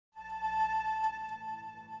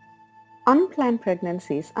Unplanned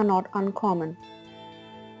pregnancies are not uncommon.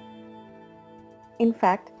 In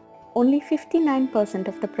fact, only 59%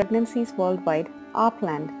 of the pregnancies worldwide are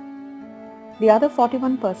planned. The other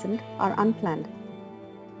 41% are unplanned.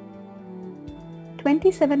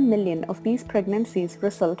 27 million of these pregnancies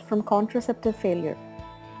result from contraceptive failure.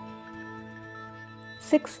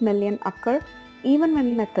 6 million occur even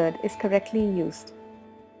when the method is correctly used.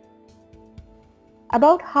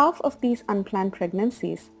 About half of these unplanned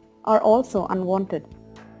pregnancies are also unwanted.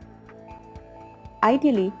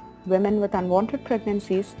 Ideally, women with unwanted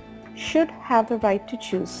pregnancies should have the right to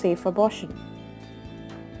choose safe abortion.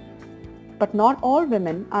 But not all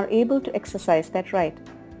women are able to exercise that right.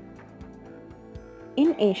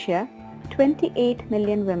 In Asia, 28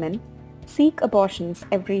 million women seek abortions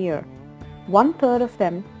every year. 1/3 of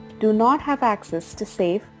them do not have access to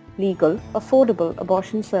safe, legal, affordable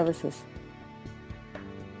abortion services.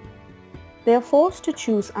 They are forced to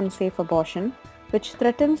choose unsafe abortion, which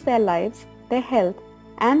threatens their lives, their health,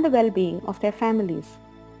 and the well-being of their families.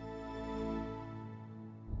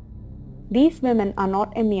 These women are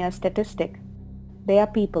not a mere statistic. They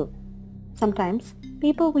are people. Sometimes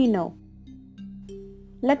people we know.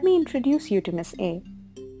 Let me introduce you to Miss A.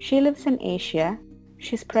 She lives in Asia.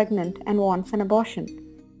 She's pregnant and wants an abortion.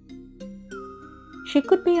 She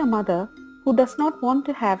could be a mother who does not want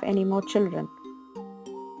to have any more children,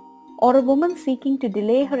 or a woman seeking to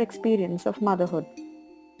delay her experience of motherhood.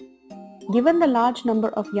 Given the large number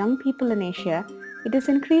of young people in Asia, it is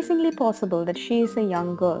increasingly possible that she is a young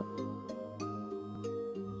girl.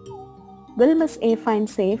 Will Miss A find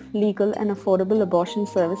safe, legal, and affordable abortion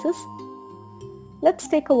services? Let's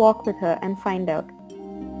take a walk with her and find out.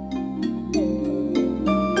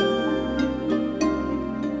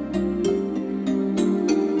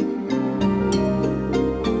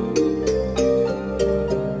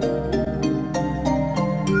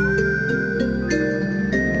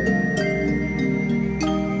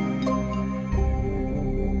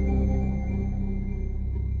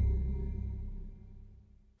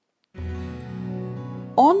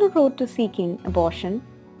 On the road to seeking abortion,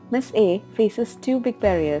 Miss A faces two big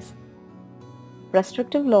barriers: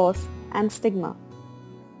 restrictive laws and stigma.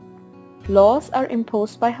 Laws are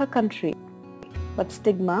imposed by her country, but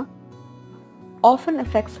stigma often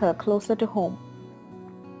affects her closer to home.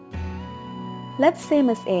 Let's say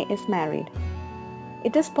Miss A is married.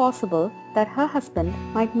 It is possible that her husband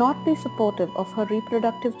might not be supportive of her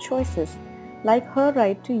reproductive choices, like her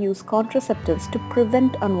right to use contraceptives to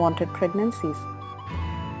prevent unwanted pregnancies.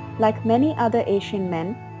 Like many other Asian men,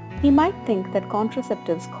 he might think that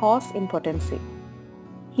contraceptives cause impotency.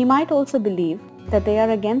 He might also believe that they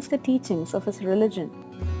are against the teachings of his religion.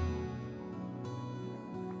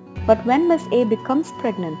 But when Miss A becomes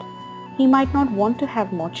pregnant, he might not want to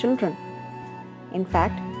have more children. In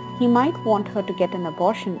fact, he might want her to get an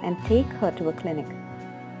abortion and take her to a clinic.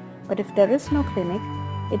 But if there is no clinic,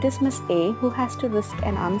 it is Miss A who has to risk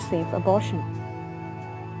an unsafe abortion.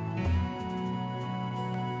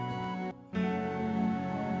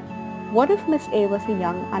 What if Miss A was a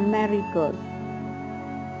young, unmarried girl?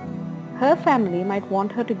 Her family might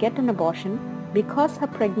want her to get an abortion because her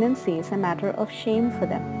pregnancy is a matter of shame for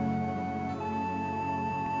them.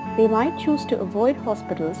 They might choose to avoid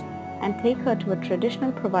hospitals and take her to a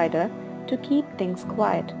traditional provider to keep things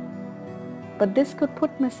quiet. But this could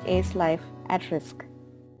put Miss A's life at risk.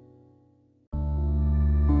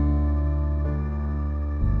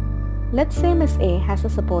 Let's say Miss A has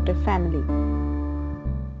a supportive family.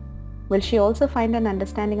 Will she also find an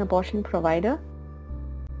understanding abortion provider?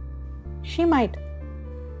 She might.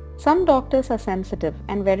 Some doctors are sensitive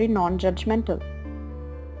and very non-judgmental,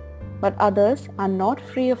 but others are not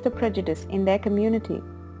free of the prejudice in their community.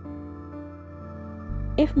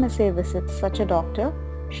 If Miss A visits such a doctor,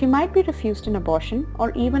 she might be refused an abortion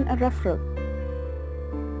or even a referral.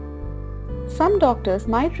 Some doctors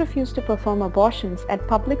might refuse to perform abortions at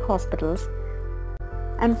public hospitals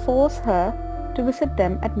and force her to visit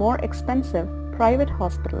them at more expensive private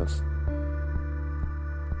hospitals.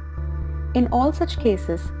 In all such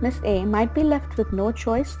cases, Miss A might be left with no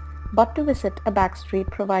choice but to visit a backstreet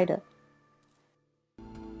provider.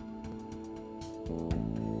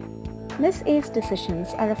 Miss A's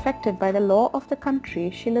decisions are affected by the law of the country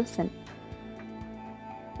she lives in.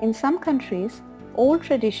 In some countries, old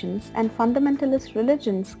traditions and fundamentalist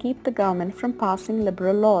religions keep the government from passing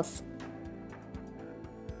liberal laws.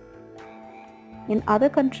 In other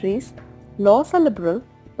countries, laws are liberal,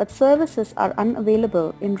 but services are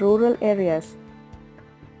unavailable in rural areas.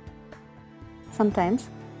 Sometimes,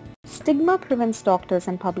 stigma prevents doctors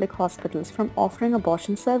and public hospitals from offering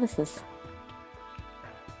abortion services.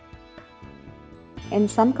 In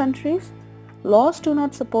some countries, laws do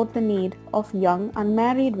not support the need of young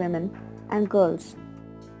unmarried women and girls.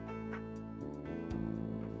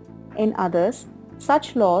 In others,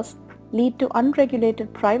 such laws lead to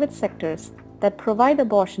unregulated private sectors that provide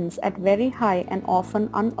abortions at very high and often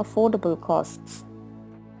unaffordable costs.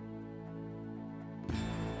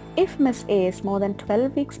 If Miss A is more than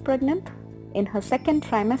 12 weeks pregnant, in her second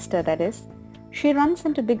trimester that is, she runs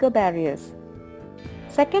into bigger barriers.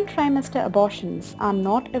 Second trimester abortions are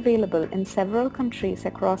not available in several countries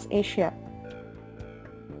across Asia.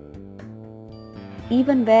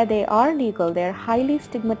 Even where they are legal, they are highly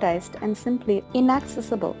stigmatized and simply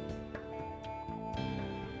inaccessible.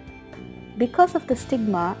 Because of the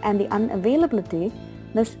stigma and the unavailability,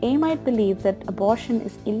 Miss A might believe that abortion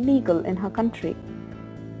is illegal in her country.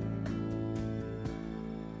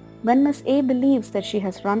 When Miss A believes that she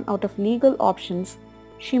has run out of legal options,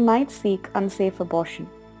 she might seek unsafe abortion.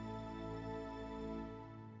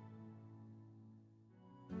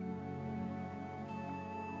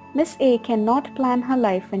 Miss A cannot plan her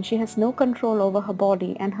life when she has no control over her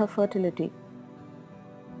body and her fertility.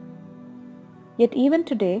 Yet even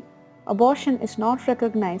today, abortion is not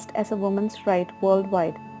recognized as a woman's right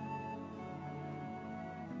worldwide.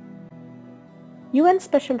 UN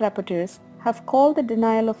Special Rapporteurs have called the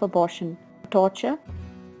denial of abortion torture,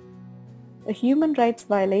 a human rights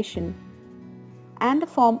violation, and a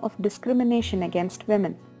form of discrimination against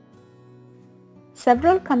women.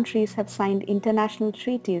 Several countries have signed international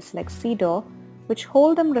treaties like CEDAW, which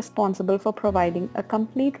hold them responsible for providing a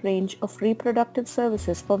complete range of reproductive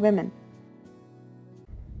services for women.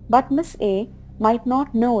 But Miss A might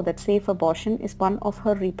not know that safe abortion is one of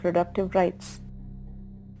her reproductive rights.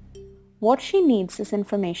 What she needs is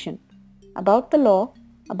information about the law,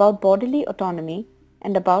 about bodily autonomy,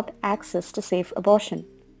 and about access to safe abortion.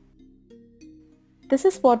 This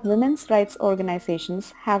is what women's rights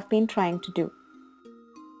organizations have been trying to do.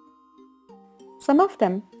 Some of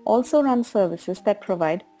them also run services that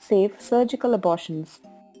provide safe surgical abortions,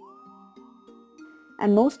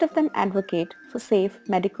 and most of them advocate for safe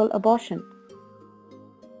medical abortion.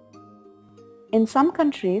 In some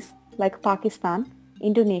countries like Pakistan,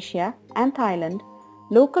 Indonesia, and Thailand,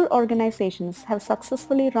 local organizations have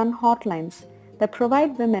successfully run hotlines that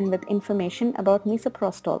provide women with information about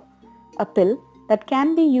misoprostol, a pill that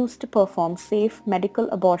can be used to perform safe medical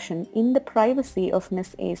abortion in the privacy of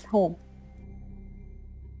Miss A's home.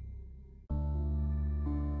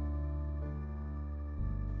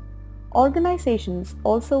 Organizations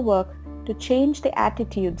also work to change the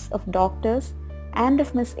attitudes of doctors and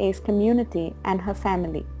of Miss A's community and her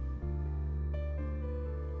family.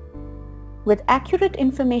 With accurate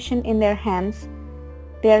information in their hands,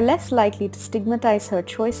 they are less likely to stigmatize her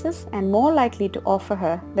choices and more likely to offer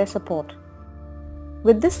her their support.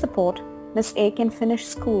 With this support, Miss A can finish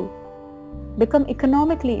school, become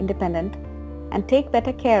economically independent, and take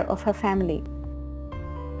better care of her family.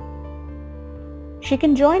 She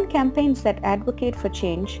can join campaigns that advocate for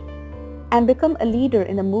change and become a leader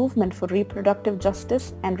in the movement for reproductive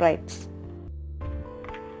justice and rights.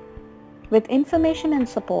 With information and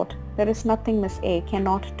support, there is nothing Miss A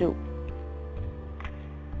cannot do.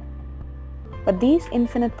 But these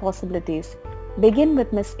infinite possibilities begin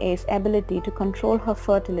with Miss A's ability to control her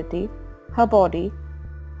fertility, her body,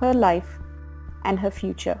 her life, and her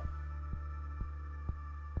future.